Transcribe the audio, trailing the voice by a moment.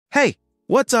Hey,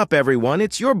 what's up everyone?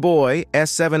 It's your boy,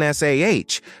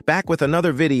 S7SAH, back with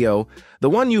another video, the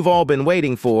one you've all been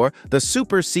waiting for, the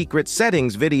super secret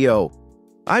settings video.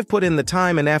 I've put in the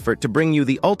time and effort to bring you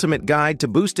the ultimate guide to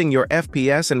boosting your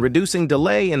FPS and reducing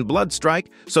delay in Bloodstrike,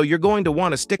 so you're going to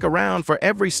want to stick around for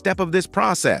every step of this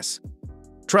process.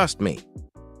 Trust me,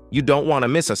 you don't want to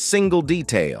miss a single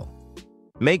detail.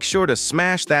 Make sure to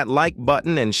smash that like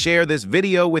button and share this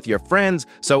video with your friends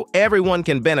so everyone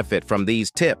can benefit from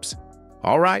these tips.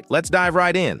 All right, let's dive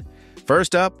right in.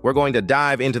 First up, we're going to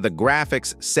dive into the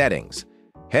graphics settings.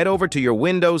 Head over to your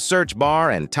Windows search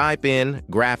bar and type in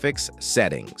Graphics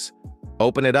Settings.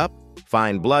 Open it up,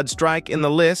 find Bloodstrike in the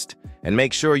list, and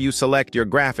make sure you select your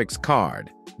graphics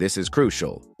card. This is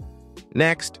crucial.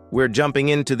 Next, we're jumping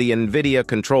into the Nvidia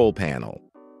Control Panel.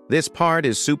 This part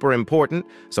is super important,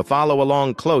 so follow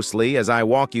along closely as I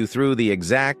walk you through the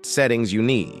exact settings you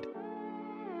need.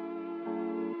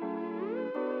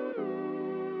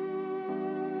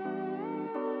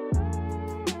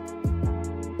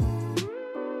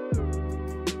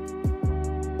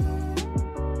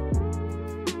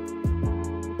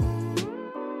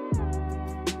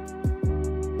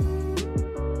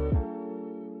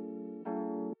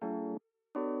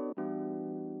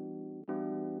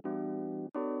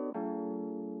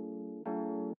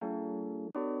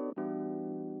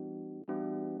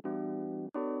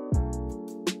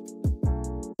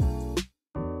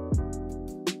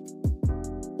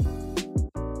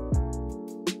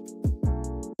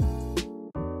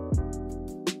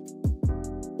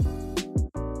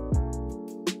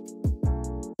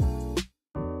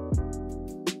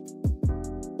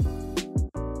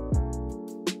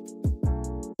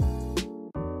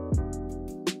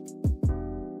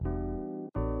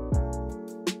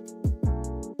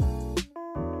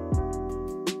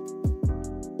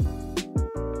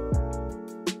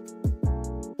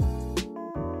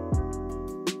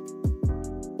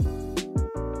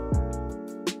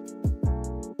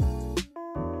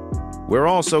 We're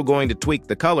also going to tweak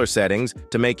the color settings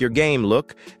to make your game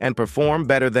look and perform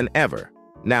better than ever.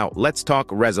 Now, let's talk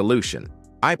resolution.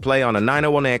 I play on a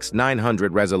 901x900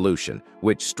 resolution,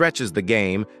 which stretches the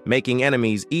game, making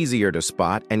enemies easier to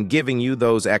spot and giving you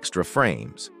those extra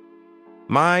frames.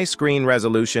 My screen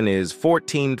resolution is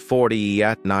 1440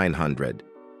 at 900.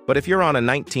 But if you're on a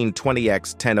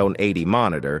 1920x 1080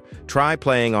 monitor, try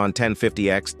playing on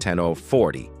 1050x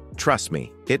 1040. Trust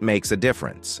me, it makes a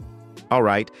difference. All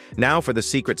right, now for the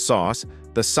secret sauce,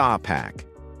 the Sah Pack.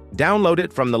 Download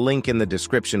it from the link in the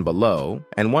description below,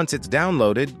 and once it's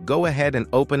downloaded, go ahead and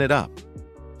open it up.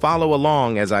 Follow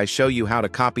along as I show you how to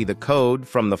copy the code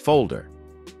from the folder.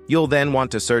 You'll then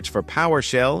want to search for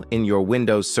PowerShell in your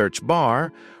Windows search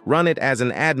bar, run it as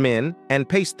an admin, and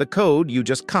paste the code you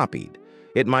just copied.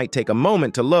 It might take a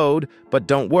moment to load, but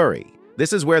don't worry.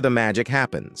 This is where the magic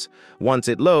happens. Once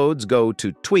it loads, go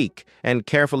to Tweak and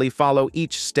carefully follow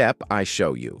each step I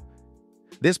show you.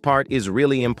 This part is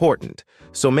really important,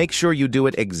 so make sure you do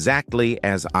it exactly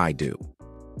as I do.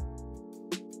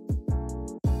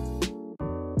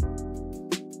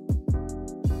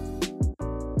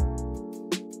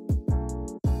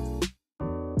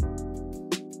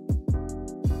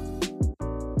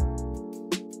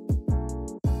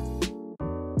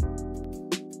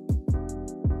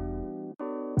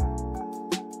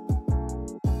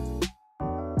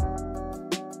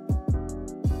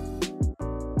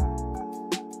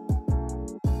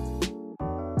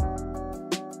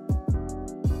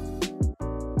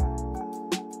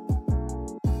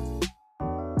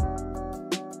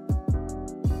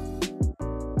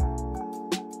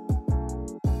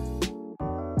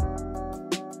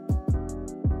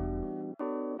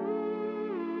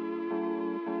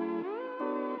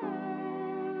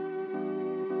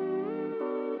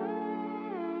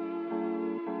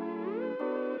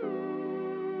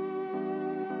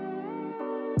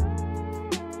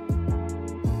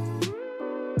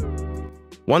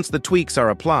 Once the tweaks are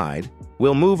applied,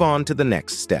 we'll move on to the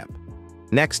next step.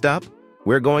 Next up,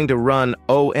 we're going to run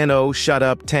ONO Shut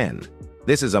Up 10.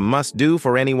 This is a must-do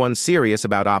for anyone serious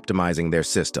about optimizing their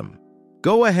system.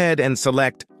 Go ahead and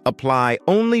select Apply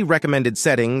Only Recommended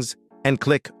Settings and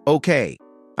click OK.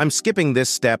 I'm skipping this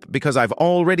step because I've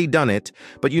already done it,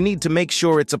 but you need to make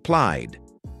sure it's applied.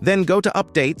 Then go to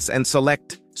Updates and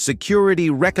select Security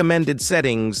Recommended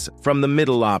Settings from the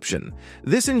middle option.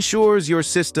 This ensures your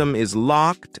system is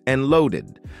locked and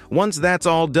loaded. Once that's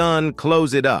all done,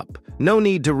 close it up. No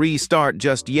need to restart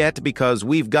just yet because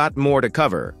we've got more to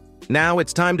cover. Now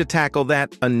it's time to tackle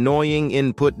that annoying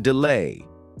input delay.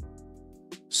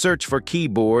 Search for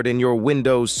keyboard in your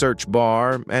Windows search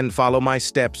bar and follow my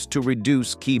steps to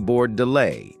reduce keyboard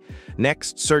delay.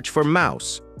 Next, search for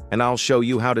mouse. and I'll show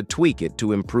you how to tweak it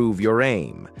to improve your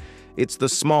aim. It's the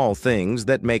small things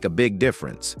that make a big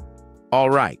difference. All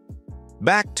right,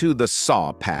 back to the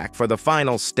Sah Pack for the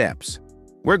final steps.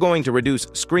 We're going to reduce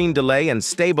screen delay and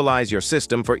stabilize your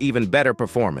system for even better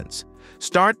performance.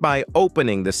 Start by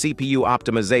opening the CPU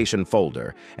optimization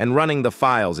folder and running the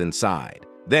files inside.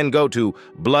 Then go to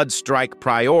Bloodstrike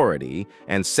Priority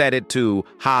and set it to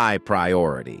High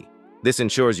Priority. This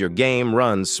ensures your game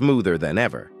runs smoother than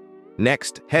ever.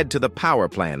 Next, head to the Power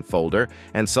Plan folder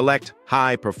and select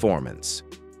High Performance.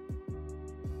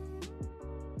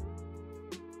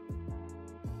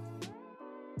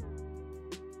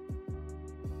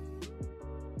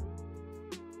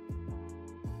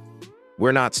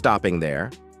 We're not stopping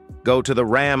there. Go to the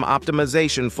RAM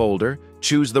optimization folder,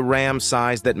 choose the RAM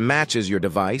size that matches your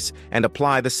device, and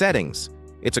apply the settings.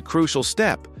 It's a crucial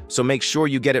step, so make sure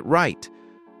you get it right.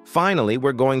 Finally,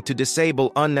 we're going to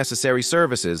disable unnecessary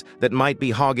services that might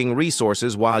be hogging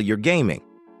resources while you're gaming.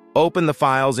 Open the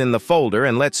files in the folder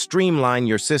and let's streamline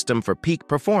your system for peak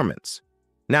performance.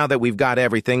 Now that we've got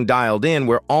everything dialed in,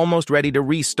 we're almost ready to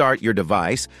restart your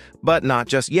device, but not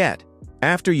just yet.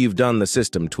 After you've done the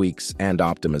system tweaks and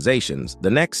optimizations,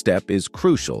 the next step is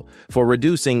crucial for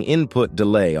reducing input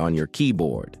delay on your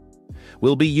keyboard.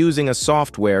 We'll be using a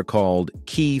software called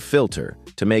Key Filter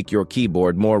to make your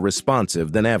keyboard more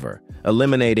responsive than ever,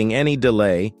 eliminating any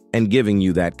delay and giving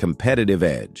you that competitive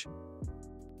edge.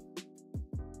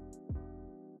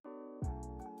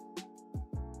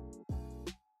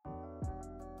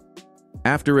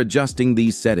 After adjusting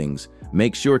these settings,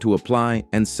 make sure to apply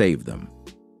and save them.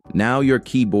 Now your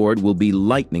keyboard will be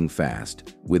lightning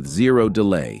fast, with zero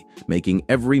delay, making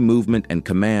every movement and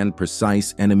command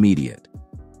precise and immediate.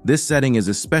 This setting is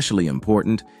especially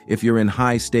important if you're in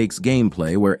high-stakes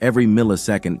gameplay where every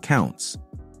millisecond counts.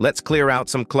 Let's clear out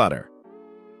some clutter.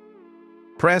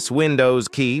 Press Windows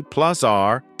key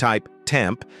 +R, type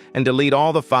temp, and delete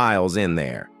all the files in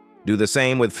there. Do the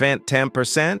same with Fent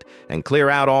 10% and clear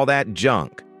out all that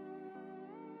junk.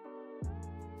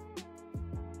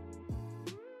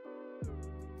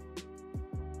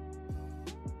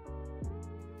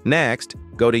 Next,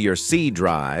 go to your C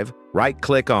drive,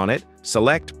 right-click on it,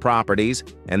 select Properties,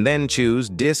 and then choose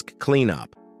Disk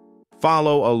Cleanup.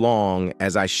 Follow along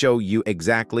as I show you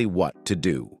exactly what to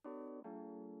do.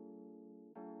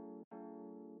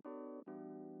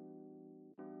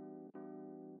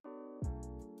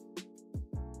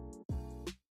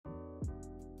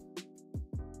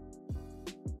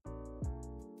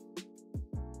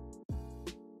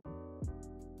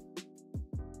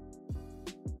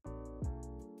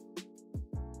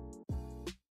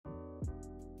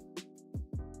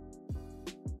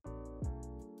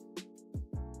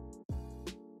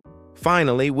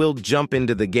 Finally, we'll jump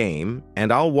into the game,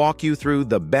 and I'll walk you through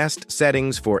the best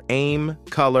settings for aim,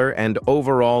 color, and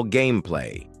overall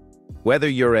gameplay. Whether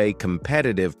you're a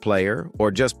competitive player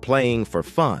or just playing for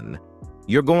fun,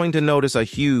 you're going to notice a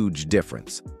huge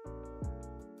difference.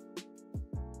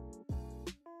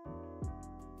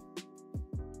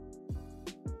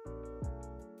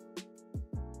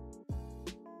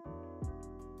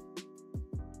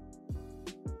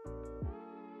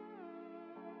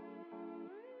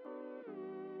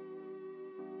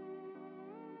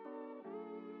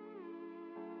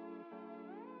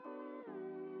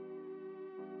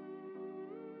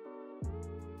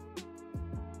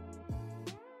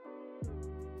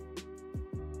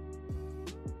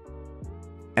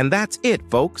 And that's it,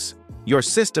 folks. Your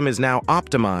system is now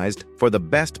optimized for the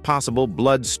best possible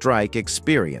Bloodstrike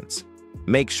experience.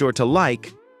 Make sure to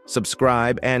like,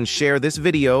 subscribe, and share this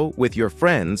video with your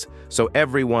friends so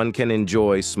everyone can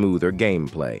enjoy smoother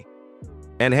gameplay.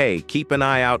 And hey, keep an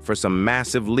eye out for some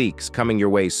massive leaks coming your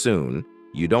way soon.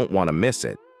 You don't want to miss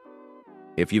it.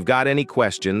 If you've got any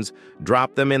questions,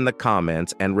 drop them in the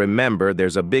comments, and remember,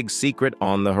 there's a big secret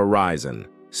on the horizon.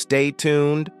 Stay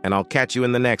tuned, and I'll catch you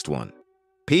in the next one.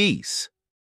 Peace.